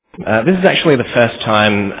This is actually the first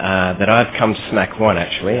time that I've come to Smack One,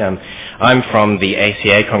 actually. I'm from the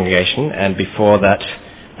ACA congregation, and before that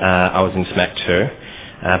I was in Smack Two.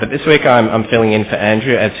 But this week I'm filling in for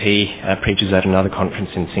Andrew as he preaches at another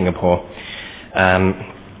conference in Singapore. A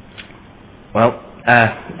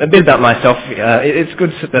bit about myself. It's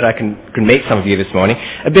good that I can meet some of you this morning.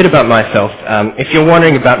 A bit about myself. If you're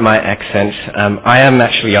wondering about my accent, I am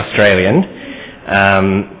actually Australian,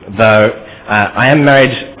 though I am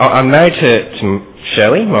married. I'm married to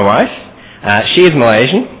Shirley, my wife. She is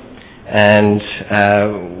Malaysian, and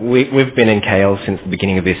we've been in KL since the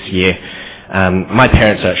beginning of this year. My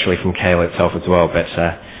parents are actually from KL itself as well, but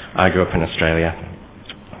I grew up in Australia.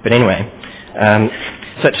 But anyway,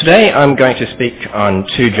 so today I'm going to speak on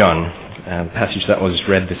 2 John, a passage that was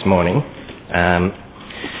read this morning.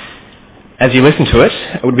 As you listen to it,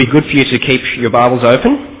 it would be good for you to keep your Bibles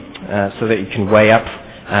open so that you can weigh up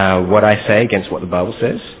what I say against what the Bible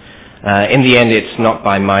says. In the end, it's not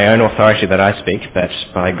by my own authority that I speak, but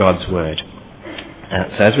by God's Word.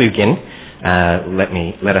 So as we begin,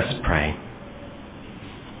 let us pray.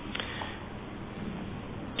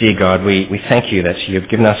 Dear God, we thank you that you have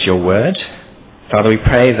given us your Word. Father, we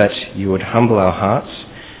pray that you would humble our hearts,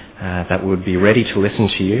 that we would be ready to listen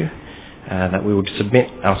to you, that we would submit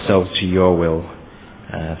ourselves to your will,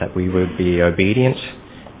 that we would be obedient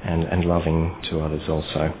and loving to others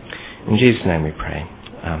also. In Jesus' name we pray.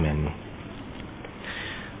 Amen.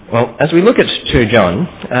 Well, as we look at 2 John,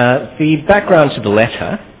 the background to the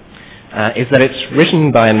letter is that it's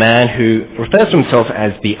written by a man who refers to himself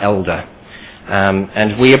as the elder.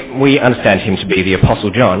 And we understand him to be the Apostle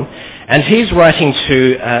John, and he's writing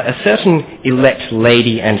to a certain elect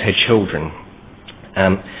lady and her children.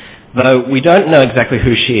 Though we don't know exactly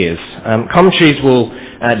who she is. Commentaries will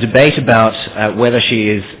debate about whether she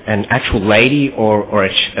is an actual lady or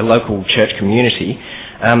a local church community.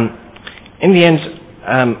 In the end,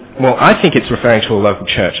 I think it's referring to a local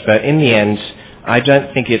church, but in the end, I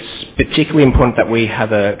don't think it's particularly important that we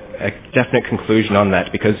have a definite conclusion on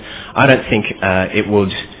that, because I don't think it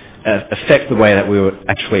would affect the way that we would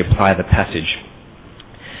actually apply the passage.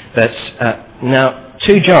 But now,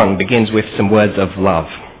 2 John begins with some words of love.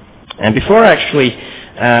 And before I actually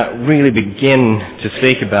really begin to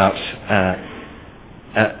speak about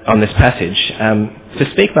on this passage,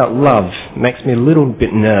 to speak about love makes me a little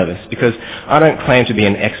bit nervous, because I don't claim to be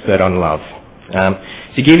an expert on love.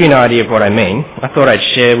 To give you an idea of what I mean, I thought I'd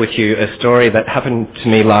share with you a story that happened to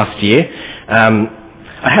me last year.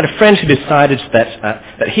 I had a friend who decided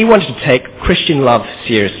that he wanted to take Christian love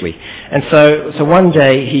seriously. And so one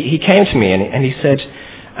day he came to me and he said,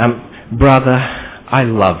 "Brother, I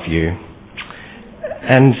love you."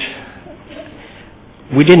 And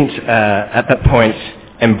we didn't at that point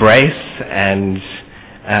embrace and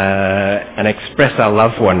express our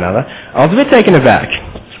love for one another. I was a bit taken aback.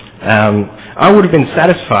 I would have been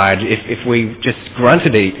satisfied if we just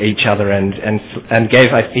grunted at each other and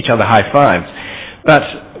gave each other high fives. But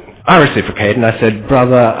I reciprocated and I said,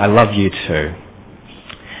 "Brother, I love you too."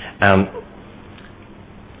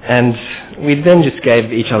 And we then just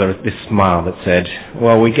gave each other this smile that said,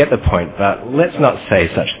 "Well, we get the point, but let's not say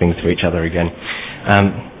such things to each other again."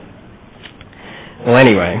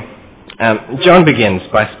 Anyway, John begins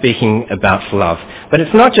by speaking about love. But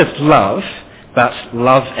it's not just love, but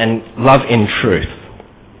love and love in truth.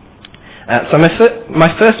 So my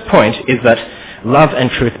first point is that love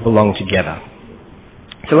and truth belong together.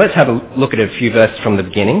 So let's have a look at a few verses from the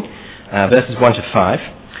beginning, verses 1 to 5.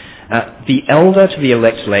 "The elder to the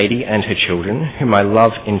elect lady and her children, whom I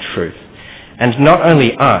love in truth, and not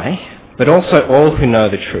only I, but also all who know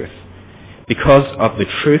the truth, because of the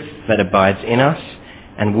truth that abides in us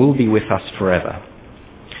and will be with us forever.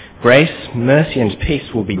 Grace, mercy and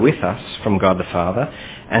peace will be with us from God the Father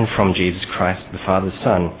and from Jesus Christ, the Father's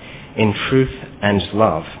Son, in truth and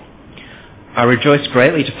love. I rejoice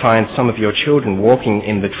greatly to find some of your children walking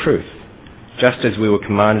in the truth, just as we were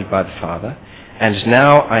commanded by the Father. And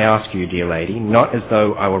now I ask you, dear lady, not as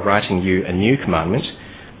though I were writing you a new commandment,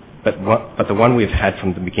 but the one we've had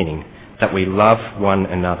from the beginning, that we love one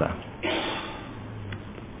another."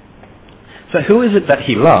 So who is it that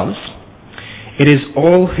he loves? It is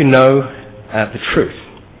all who know the truth,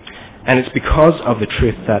 and it's because of the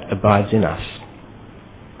truth that abides in us.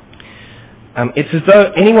 It's as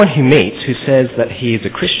though anyone who meets who says that he is a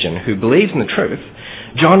Christian, who believes in the truth,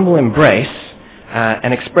 John will embrace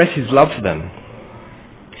and express his love for them.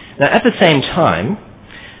 Now, at the same time,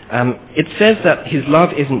 it says that his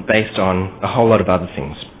love isn't based on a whole lot of other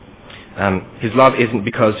things. His love isn't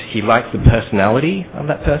because he likes the personality of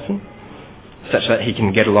that person. such that he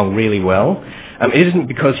can get along really well. It isn't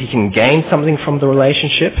because he can gain something from the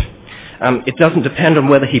relationship. It doesn't depend on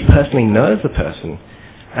whether he personally knows the person.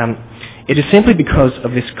 It is simply because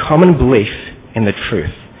of this common belief in the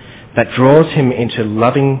truth that draws him into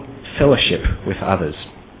loving fellowship with others.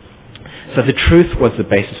 So the truth was the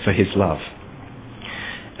basis for his love.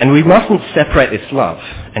 And we mustn't separate this love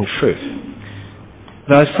and truth.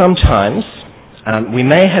 Though sometimes we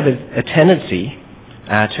may have a tendency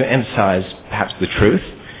to emphasize perhaps the truth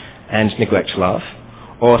and neglect love,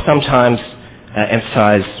 or sometimes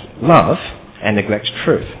emphasize love and neglect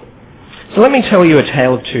truth. So let me tell you a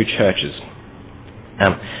tale of two churches.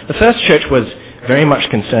 The first church was very much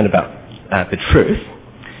concerned about the truth.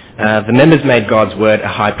 The members made God's word a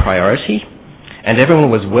high priority, and everyone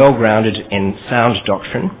was well grounded in sound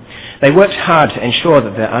doctrine. They worked hard to ensure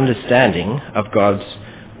that their understanding of God's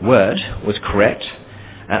word was correct,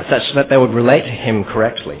 such that they would relate to him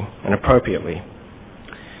correctly and appropriately.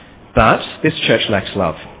 But this church lacks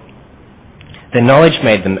love. Their knowledge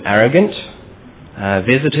made them arrogant.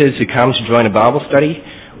 Visitors who come to join a Bible study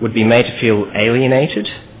would be made to feel alienated,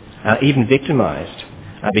 even victimized,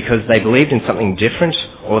 because they believed in something different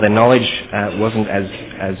or their knowledge wasn't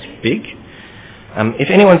as big. If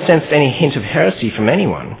anyone sensed any hint of heresy from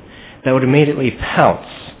anyone, they would immediately pounce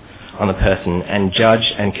on the person and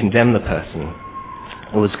judge and condemn the person.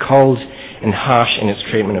 It was cold and harsh in its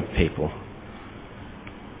treatment of people.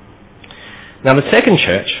 Now the second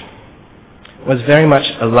church was very much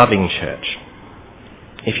a loving church.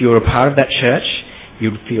 If you were a part of that church,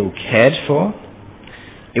 you would feel cared for.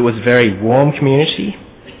 It was a very warm community.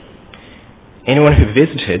 Anyone who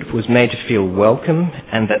visited was made to feel welcome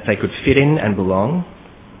and that they could fit in and belong.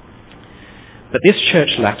 But this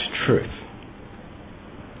church lacked truth.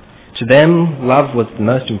 To them, love was the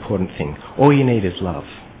most important thing. All you need is love.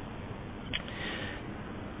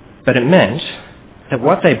 But it meant that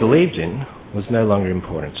what they believed in was no longer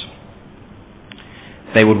important.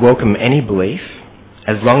 They would welcome any belief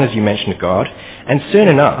as long as you mentioned God, and soon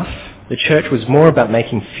enough, the church was more about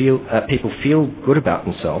making people feel good about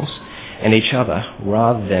themselves and each other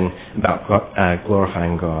rather than about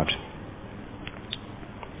glorifying God.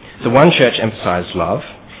 So one church emphasized love,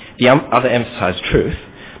 the other emphasized truth,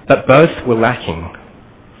 but both were lacking.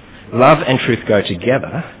 Love and truth go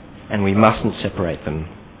together, and we mustn't separate them.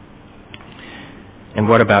 And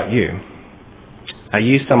what about you? Are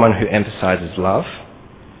you someone who emphasizes love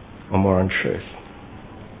or more on truth?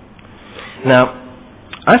 Now,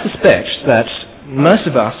 I suspect that most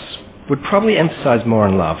of us would probably emphasize more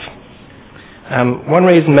on love. One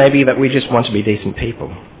reason may be that we just want to be decent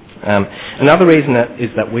people. Another reason is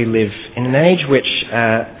that we live in an age which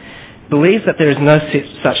believes that there is no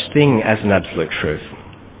such thing as an absolute truth.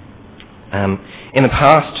 In the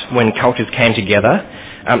past, when cultures came together,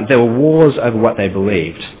 there were wars over what they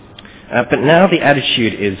believed. But now the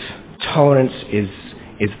attitude is tolerance is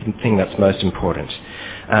the thing that's most important.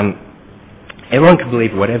 Everyone can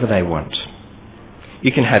believe whatever they want.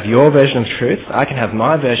 You can have your version of truth, I can have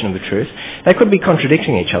my version of the truth. They could be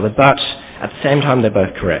contradicting each other, but at the same time they're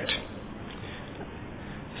both correct.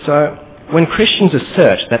 So when Christians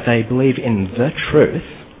assert that they believe in the truth,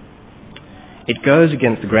 it goes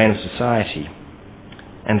against the grain of society,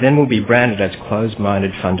 and then we'll be branded as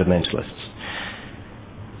closed-minded fundamentalists.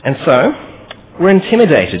 And so we're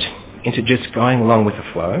intimidated into just going along with the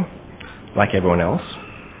flow, like everyone else.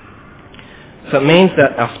 So it means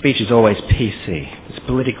that our speech is always PC. It's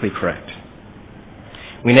politically correct.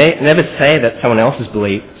 We never say that someone else's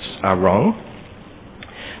beliefs are wrong,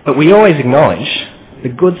 but we always acknowledge the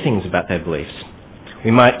good things about their beliefs.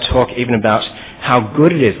 We might talk even about how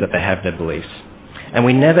good it is that they have their beliefs. And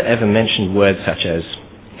we never ever mention words such as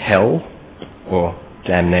hell or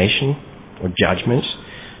damnation or judgment,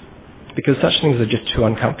 because such things are just too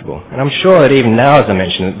uncomfortable. And I'm sure that even now as I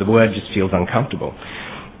mention it, the word just feels uncomfortable.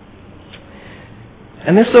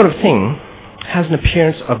 And this sort of thing has an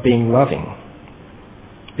appearance of being loving,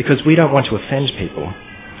 because we don't want to offend people,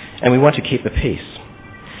 and we want to keep the peace.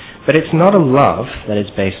 But it's not a love that is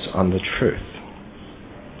based on the truth.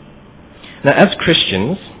 Now, as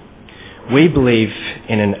Christians, we believe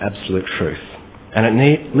in an absolute truth, and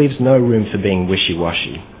it leaves no room for being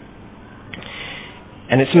wishy-washy.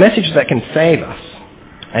 And it's a message that can save us,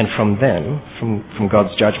 and from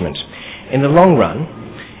God's judgment. In the long run,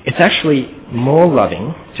 it's actually more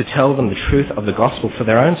loving to tell them the truth of the gospel for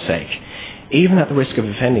their own sake, even at the risk of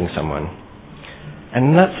offending someone. And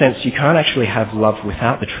in that sense, you can't actually have love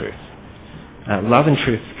without the truth. Love and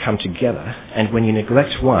truth come together, and when you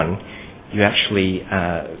neglect one, you actually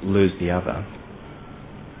lose the other.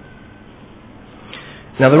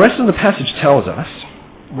 Now, the rest of the passage tells us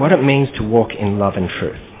what it means to walk in love and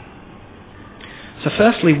truth. So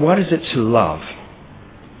firstly, what is it to love?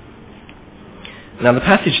 Now the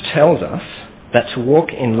passage tells us that to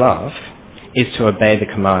walk in love is to obey the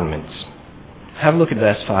commandments. Have a look at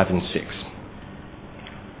verse 5 and 6.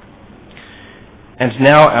 And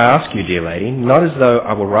now I ask you, dear lady, not as though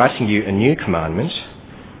I were writing you a new commandment,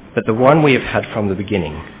 but the one we have had from the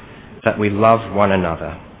beginning, that we love one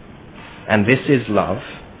another. And this is love,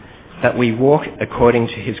 that we walk according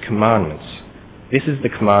to his commandments. This is the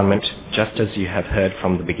commandment, just as you have heard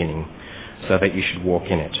from the beginning, so that you should walk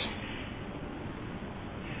in it.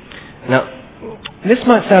 Now, this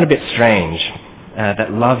might sound a bit strange,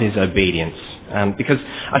 that love is obedience, because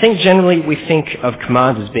I think generally we think of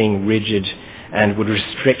commands as being rigid and would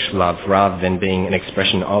restrict love rather than being an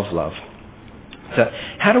expression of love. So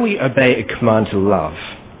how do we obey a command to love?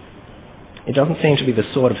 It doesn't seem to be the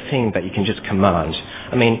sort of thing that you can just command.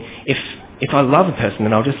 I mean, if I love a person,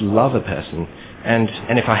 then I'll just love a person. And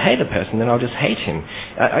if I hate a person, then I'll just hate him.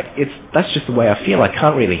 That's just the way I feel. I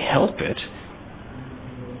can't really help it.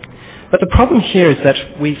 But the problem here is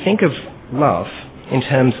that we think of love in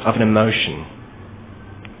terms of an emotion.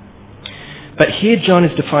 But here John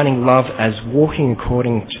is defining love as walking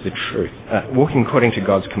according to the truth, walking according to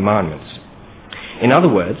God's commandments. In other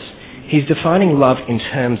words, he's defining love in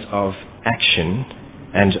terms of action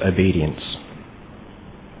and obedience.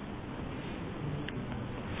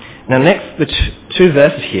 Now next, the two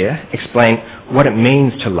verses here explain what it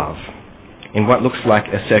means to love in what looks like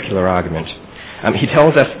a circular argument. He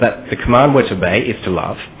tells us that the command we're to obey is to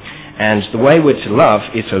love, and the way we're to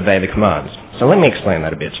love is to obey the commands. So let me explain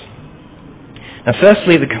that a bit. Now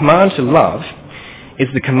firstly, the command to love is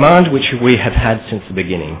the command which we have had since the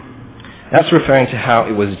beginning. That's referring to how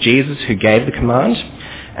it was Jesus who gave the command,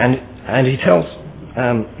 and he tells,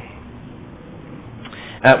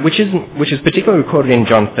 which is particularly recorded in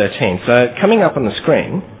John 13. So coming up on the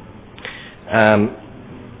screen,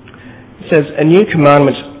 it says, "A new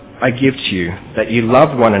commandment I give to you, that you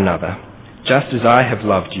love one another, just as I have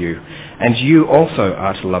loved you, and you also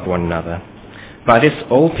are to love one another. By this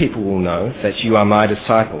all people will know that you are my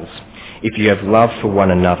disciples, if you have love for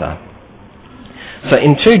one another." So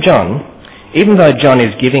in 2 John, even though John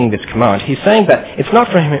is giving this command, he's saying that it's not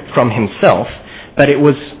from himself, but it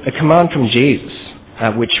was a command from Jesus,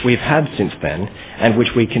 which we've had since then, and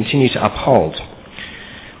which we continue to uphold.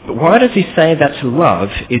 But why does he say that to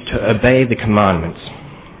love is to obey the commandments?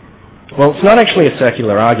 Well, it's not actually a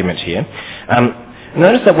circular argument here.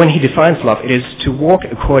 Notice that when he defines love, it is to walk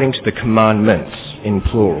according to the commandments, in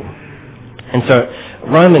plural. And so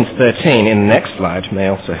Romans 13 in the next slide may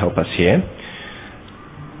also help us here.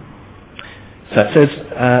 So it says,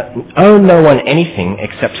 "Owe no one anything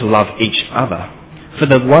except to love each other. For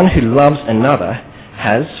the one who loves another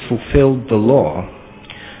has fulfilled the law.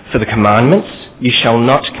 For the commandments, you shall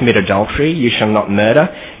not commit adultery, you shall not murder,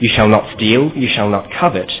 you shall not steal, you shall not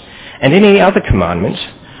covet, and any other commandment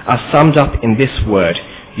are summed up in this word,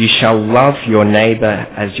 you shall love your neighbour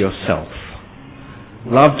as yourself.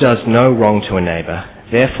 Love does no wrong to a neighbour,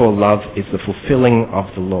 therefore love is the fulfilling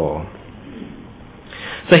of the law."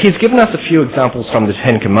 So he's given us a few examples from the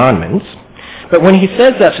 10 Commandments, but when he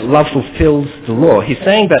says that love fulfills the law, he's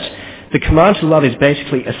saying that the command to love is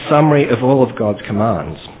basically a summary of all of God's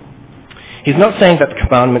commands. He's not saying that the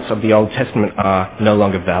commandments of the Old Testament are no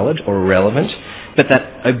longer valid or irrelevant, but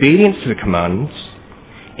that obedience to the commandments,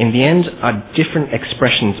 in the end, are different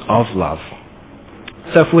expressions of love.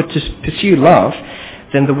 So if we're to pursue love,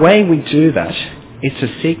 then the way we do that is to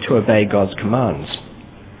seek to obey God's commands.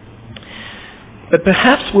 But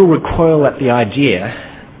perhaps we'll recoil at the idea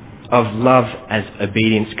of love as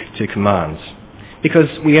obedience to commands, because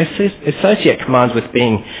we associate commands with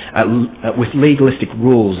being with legalistic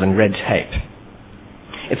rules and red tape.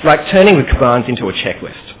 It's like turning the commands into a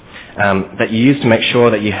checklist that you use to make sure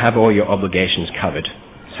that you have all your obligations covered.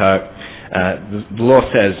 So the law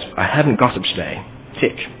says, I haven't gossiped today,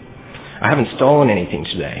 tick. I haven't stolen anything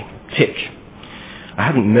today, tick. I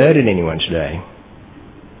haven't murdered anyone today,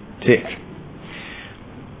 tick.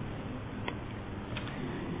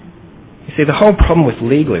 You see, the whole problem with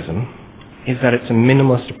legalism is that it's a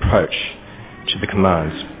minimalist approach to the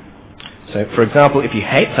commands. So, for example, if you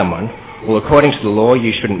hate someone, well, according to the law,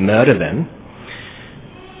 you shouldn't murder them.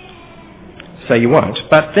 So you won't.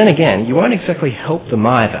 But then again, you won't exactly help them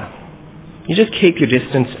either. You just keep your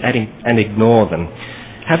distance and ignore them.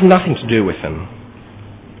 Have nothing to do with them.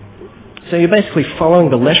 So you're basically following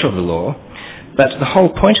the letter of the law, but the whole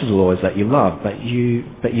point of the law is that you love, but you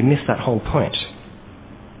miss that whole point.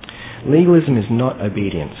 Legalism is not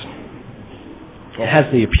obedience. It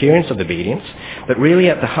has the appearance of obedience, but really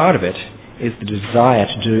at the heart of it is the desire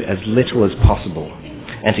to do as little as possible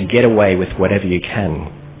and to get away with whatever you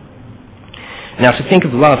can. Now, to think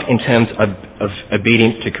of love in terms of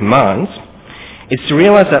obedience to commands is to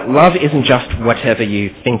realize that love isn't just whatever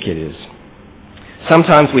you think it is.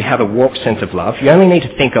 Sometimes we have a warped sense of love. You only need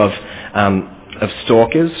to think of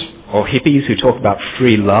stalkers or hippies who talk about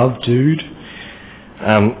free love, dude.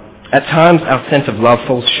 At times, our sense of love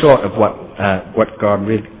falls short of what God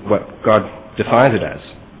defines it as.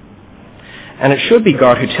 And it should be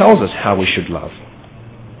God who tells us how we should love,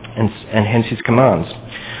 and hence his commands.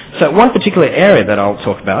 So one particular area that I'll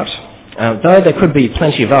talk about, though there could be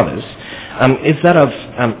plenty of others, is that of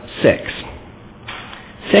sex.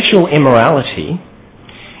 Sexual immorality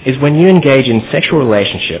is when you engage in sexual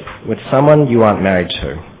relationship with someone you aren't married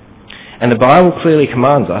to. And the Bible clearly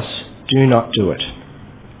commands us, do not do it.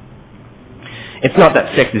 It's not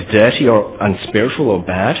that sex is dirty or unspiritual or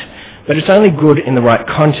bad, but it's only good in the right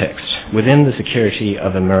context, within the security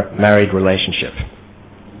of a married relationship.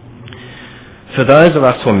 For those of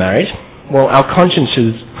us who are married, well, our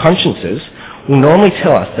consciences will normally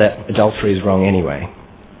tell us that adultery is wrong anyway.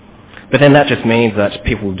 But then that just means that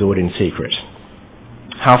people will do it in secret.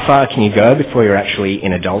 How far can you go before you're actually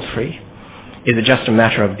in adultery? Is it just a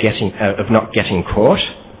matter of not getting caught?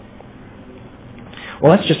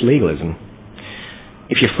 Well, that's just legalism.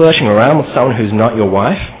 If you're flirting around with someone who's not your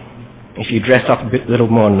wife, if you dress up a little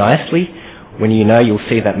more nicely when you know you'll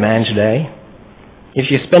see that man today,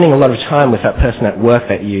 if you're spending a lot of time with that person at work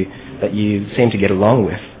that you seem to get along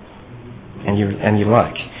with and you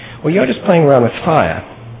like, well, you're just playing around with fire.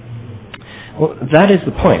 Well, that is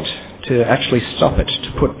the point, to actually stop it,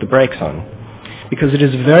 to put the brakes on. Because it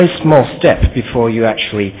is a very small step before you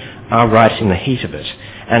actually are right in the heat of it.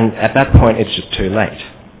 And at that point, it's just too late.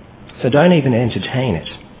 So don't even entertain it.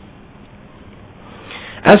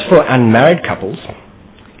 As for unmarried couples,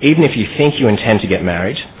 even if you think you intend to get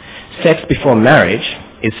married, sex before marriage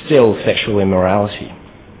is still sexual immorality.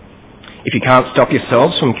 If you can't stop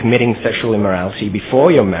yourselves from committing sexual immorality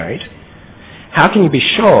before you're married, how can you be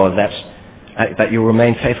sure that you'll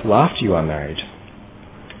remain faithful after you are married?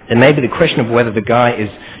 There may be the question of whether the guy is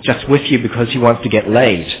just with you because he wants to get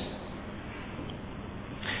laid.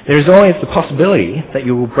 There is always the possibility that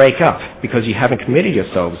you will break up because you haven't committed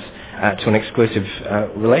yourselves to an exclusive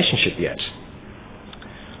relationship yet.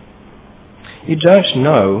 You don't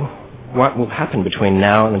know what will happen between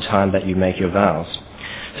now and the time that you make your vows.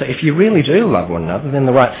 So if you really do love one another, then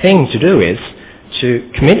the right thing to do is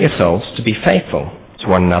to commit yourselves to be faithful to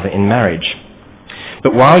one another in marriage.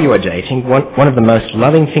 But while you are dating, one of the most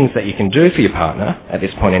loving things that you can do for your partner at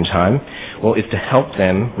this point in time, well, is to help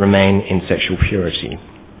them remain in sexual purity.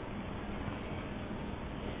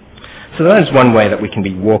 So that is one way that we can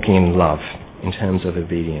be walking in love in terms of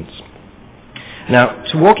obedience. Now,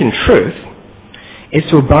 to walk in truth is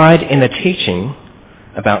to abide in the teaching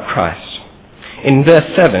about Christ. In verse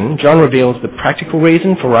 7, John reveals the practical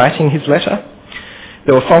reason for writing his letter.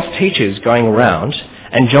 There were false teachers going around,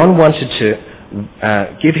 and John wanted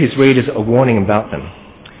to give his readers a warning about them.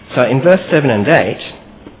 So in verse 7 and 8,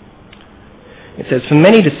 it says, "For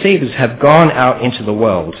many deceivers have gone out into the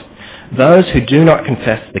world, those who do not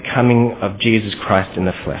confess the coming of Jesus Christ in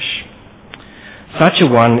the flesh. Such a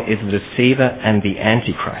one is the deceiver and the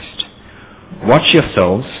Antichrist. Watch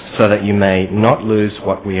yourselves so that you may not lose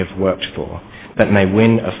what we have worked for, but may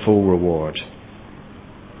win a full reward."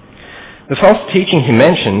 The false teaching he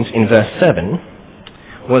mentions in verse 7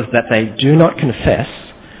 was that they do not confess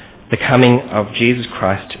the coming of Jesus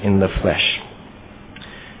Christ in the flesh.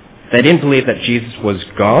 They didn't believe that Jesus was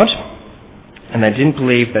God, and they didn't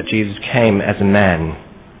believe that Jesus came as a man.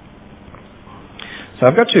 So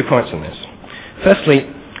I've got 2 points on this. Firstly,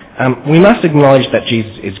 we must acknowledge that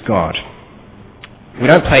Jesus is God. We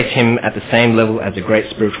don't place him at the same level as a great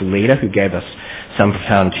spiritual leader who gave us some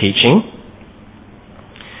profound teaching.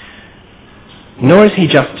 Nor is he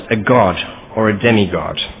just a god or a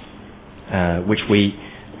demigod,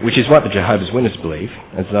 which is what the Jehovah's Witnesses believe,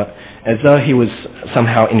 as though he was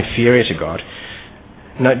somehow inferior to God.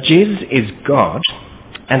 No, Jesus is God,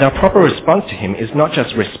 and our proper response to him is not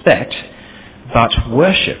just respect, but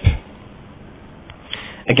worship.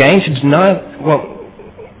 Again, to deny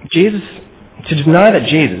that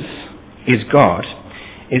Jesus is God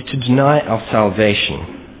is to deny our salvation.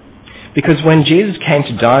 Because when Jesus came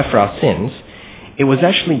to die for our sins, it was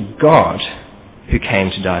actually God who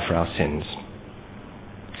came to die for our sins.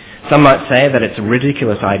 Some might say that it's a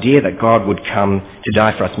ridiculous idea that God would come to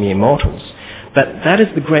die for us mere mortals. But that is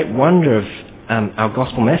the great wonder of our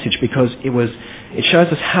gospel message, because it shows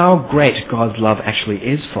us how great God's love actually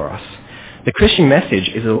is for us. The Christian message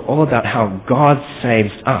is all about how God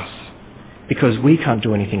saves us. because we can't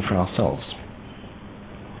do anything for ourselves.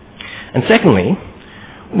 And secondly,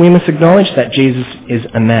 we must acknowledge that Jesus is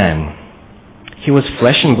a man. He was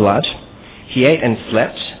flesh and blood. He ate and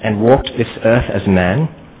slept and walked this earth as a man.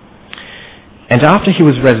 And after he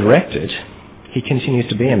was resurrected, he continues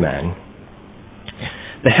to be a man.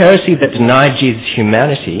 The heresy that denied Jesus'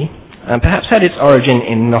 humanity perhaps had its origin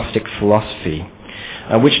in Gnostic philosophy,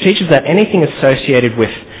 which teaches that anything associated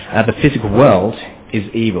with the physical world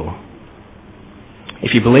is evil.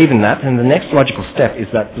 If you believe in that, then the next logical step is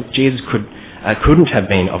that Jesus couldn't have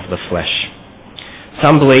been of the flesh.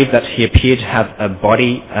 Some believe that he appeared to have a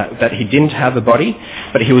body, that he didn't have a body,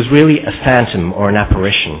 but he was really a phantom or an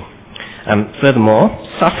apparition. Furthermore,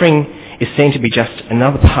 suffering is seen to be just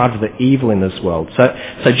another part of the evil in this world.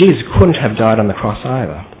 So Jesus couldn't have died on the cross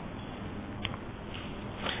either.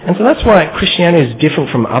 And so that's why Christianity is different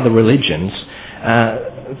from other religions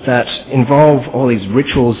that involve all these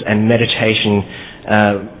rituals and meditation,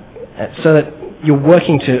 so that you're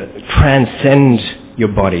working to transcend your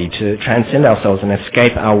body, to transcend ourselves and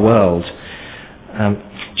escape our world.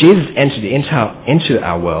 Jesus entered into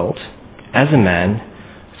our world as a man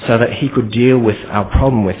so that he could deal with our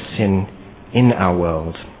problem with sin in our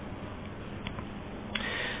world.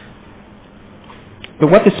 But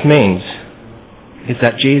what this means is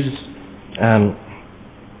that Jesus,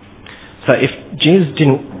 so if Jesus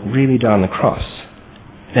didn't really die on the cross,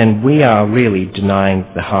 then we are really denying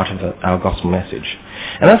the heart of our gospel message.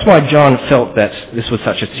 And that's why John felt that this was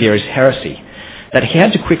such a serious heresy, that he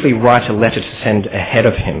had to quickly write a letter to send ahead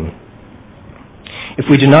of him. If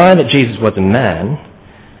we deny that Jesus was a man,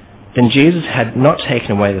 then Jesus had not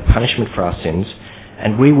taken away the punishment for our sins,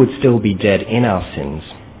 and we would still be dead in our sins.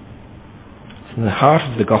 So the heart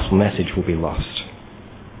of the gospel message will be lost.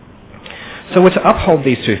 So we're to uphold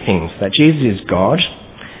these two things, that Jesus is God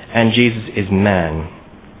and Jesus is man.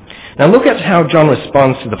 Now look at how John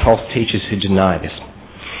responds to the false teachers who deny this.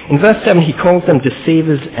 In verse 7 he calls them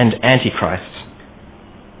deceivers and antichrists.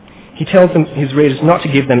 He tells his readers not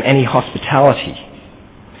to give them any hospitality.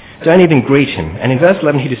 Don't even greet him. And in verse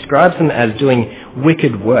 11 he describes them as doing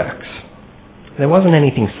wicked works. There wasn't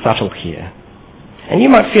anything subtle here. And you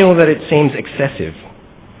might feel that it seems excessive.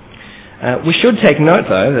 We should take note,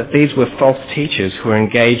 though, that these were false teachers who were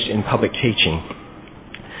engaged in public teaching.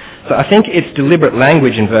 So I think it's deliberate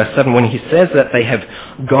language in verse 7 when he says that they have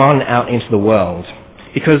gone out into the world.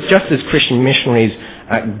 Because just as Christian missionaries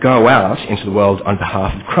go out into the world on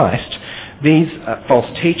behalf of Christ, these false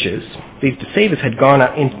teachers, these deceivers, had gone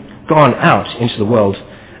out into the world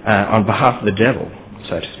on behalf of the devil,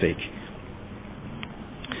 so to speak.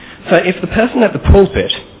 So if the person at the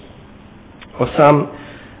pulpit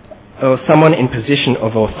or someone in position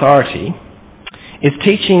of authority is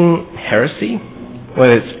teaching heresy,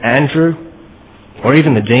 whether it's Andrew or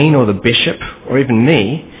even the dean or the bishop or even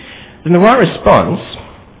me, then the right response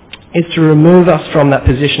is to remove us from that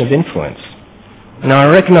position of influence. Now I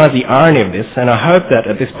recognise the irony of this, and I hope that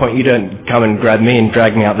at this point you don't come and grab me and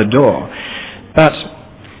drag me out the door. But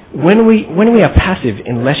when we are passive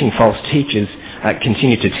in letting false teachers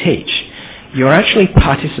continue to teach, you're actually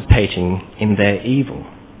participating in their evil.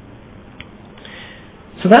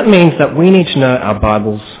 So that means that we need to know our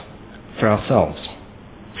Bibles for ourselves,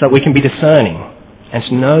 so that we can be discerning and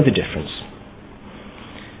to know the difference.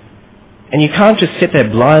 And you can't just sit there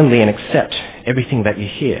blindly and accept everything that you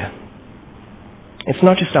hear. It's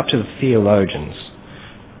not just up to the theologians.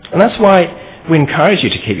 And that's why we encourage you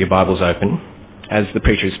to keep your Bibles open as the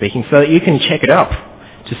preacher is speaking, so that you can check it up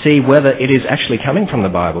to see whether it is actually coming from the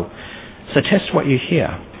Bible. So test what you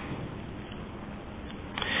hear.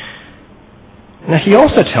 Now he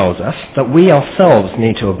also tells us that we ourselves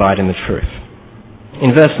need to abide in the truth.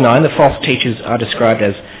 In verse 9, the false teachers are described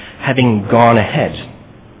as having gone ahead.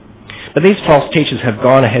 But these false teachers have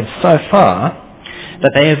gone ahead so far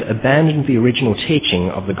that they have abandoned the original teaching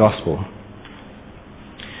of the gospel.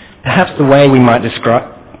 Perhaps the way we might describe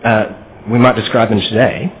them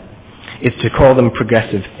today is to call them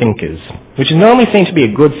progressive thinkers, which is normally seen to be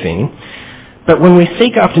a good thing, but when we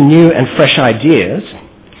seek after new and fresh ideas,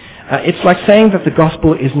 it's like saying that the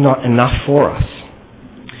gospel is not enough for us.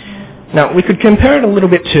 Now, we could compare it a little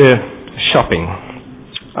bit to shopping.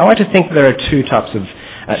 I like to think there are two types of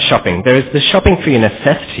shopping. There is the shopping for your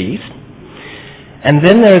necessities, and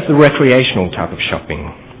then there is the recreational type of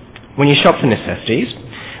shopping. When you shop for necessities,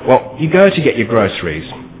 well, you go to get your groceries,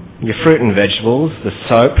 your fruit and vegetables, the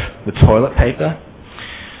soap, the toilet paper.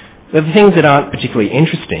 They're the things that aren't particularly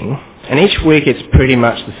interesting, and each week it's pretty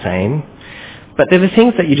much the same, but they're the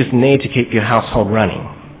things that you just need to keep your household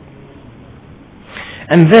running.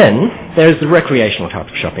 And then there's the recreational type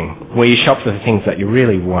of shopping, where you shop for the things that you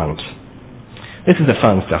really want. This is the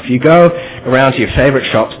fun stuff. You go around to your favourite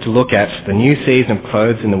shops to look at the new season of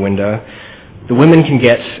clothes in the window. The women can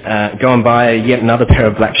go and buy yet another pair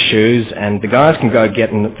of black shoes, and the guys can go get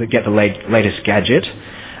the latest gadget.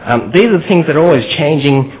 These are the things that are always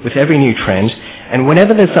changing with every new trend, and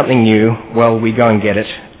whenever there's something new, well, we go and get it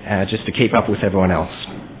just to keep up with everyone else.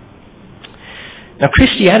 Now,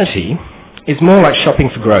 Christianity is more like shopping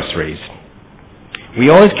for groceries. We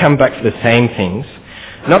always come back to the same things.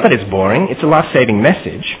 Not that it's boring, it's a life-saving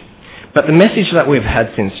message, but the message that we've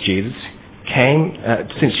had since Jesus came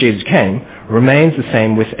remains the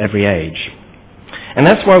same with every age. And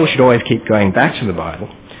that's why we should always keep going back to the Bible,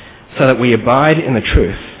 so that we abide in the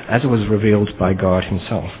truth as it was revealed by God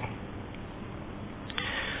himself.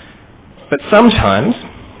 But sometimes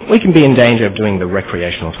we can be in danger of doing the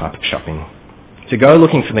recreational type of shopping, to go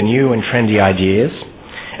looking for the new and trendy ideas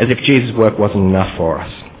as if Jesus' work wasn't enough for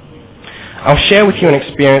us. I'll share with you an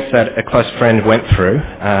experience that a close friend went through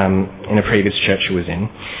in a previous church he was in.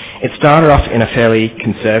 It started off in a fairly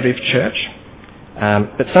conservative church,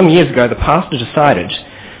 but some years ago the pastor decided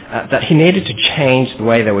that he needed to change the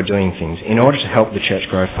way they were doing things in order to help the church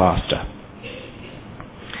grow faster.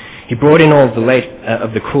 He brought in all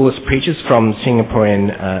of the coolest preachers from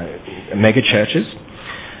Singaporean mega churches.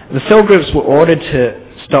 The cell groups were ordered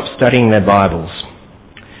to stop studying their Bibles.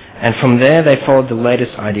 And from there, they followed the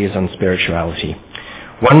latest ideas on spirituality.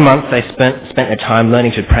 1 month, they spent their time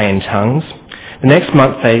learning to pray in tongues. The next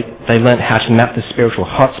month, they learnt how to map the spiritual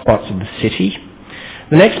hotspots of the city.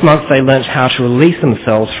 The next month, they learnt how to release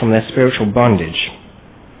themselves from their spiritual bondage.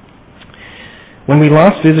 When we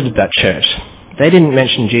last visited that church, they didn't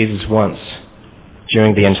mention Jesus once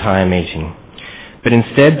during the entire meeting. But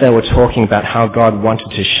instead, they were talking about how God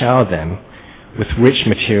wanted to shower them with rich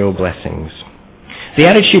material blessings. The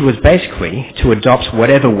attitude was basically to adopt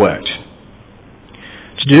whatever worked,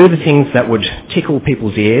 to do the things that would tickle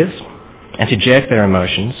people's ears and to jerk their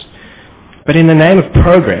emotions, but in the name of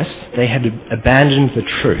progress, they had abandoned the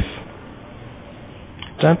truth.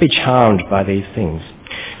 Don't be charmed by these things.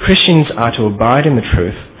 Christians are to abide in the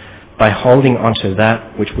truth by holding onto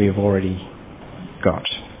that which we have already got.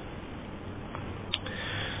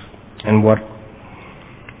 And Well,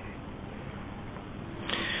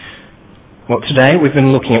 today we've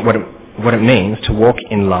been looking at what it means to walk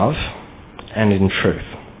in love and in truth.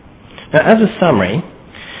 Now, as a summary,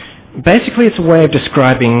 basically it's a way of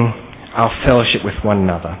describing our fellowship with one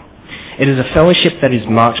another. It is a fellowship that is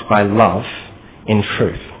marked by love in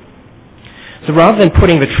truth. So rather than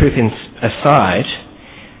putting the truth aside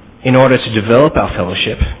in order to develop our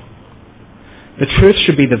fellowship, the truth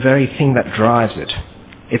should be the very thing that drives it.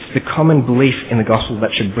 It's the common belief in the gospel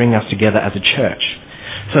that should bring us together as a church,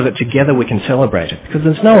 so that together we can celebrate it, because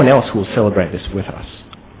there's no one else who will celebrate this with us.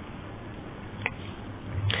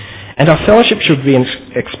 And our fellowship should be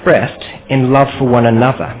expressed in love for one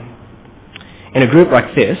another. In a group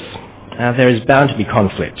like this, there is bound to be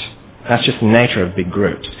conflict. That's just the nature of big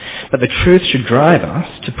groups. But the truth should drive us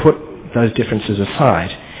to put those differences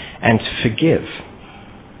aside and to forgive.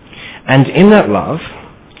 And in that love,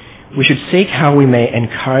 we should seek how we may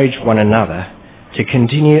encourage one another to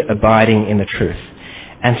continue abiding in the truth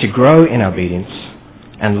and to grow in obedience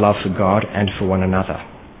and love for God and for one another.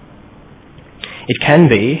 It can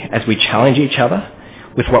be as we challenge each other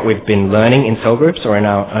with what we've been learning in cell groups or in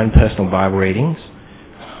our own personal Bible readings,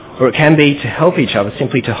 or it can be to help each other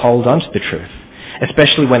simply to hold on to the truth,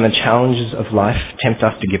 especially when the challenges of life tempt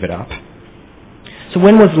us to give it up. So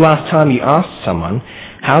when was the last time you asked someone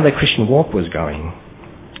how their Christian walk was going?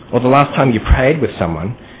 Or the last time you prayed with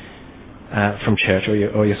someone from church or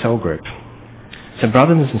your cell group? So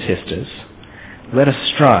brothers and sisters, let us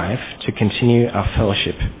strive to continue our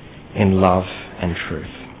fellowship in love and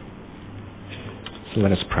truth. So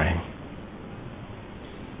let us pray.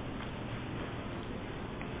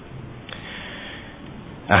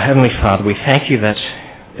 Our Heavenly Father, we thank you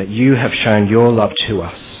that you have shown your love to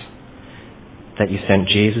us, that you sent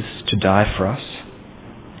Jesus to die for us,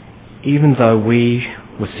 even though we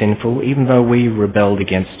were sinful, even though we rebelled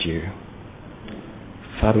against you.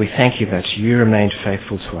 Father, we thank you that you remained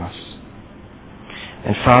faithful to us.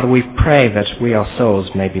 And Father, we pray that we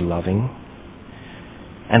ourselves may be loving,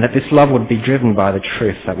 and that this love would be driven by the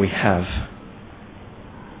truth that we have.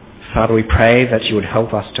 Father, we pray that you would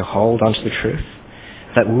help us to hold onto the truth,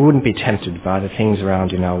 that we wouldn't be tempted by the things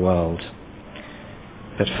around in our world.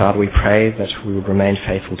 But Father, we pray that we would remain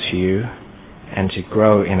faithful to you and to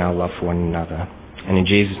grow in our love for one another. And in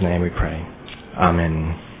Jesus' name we pray.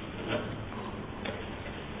 Amen.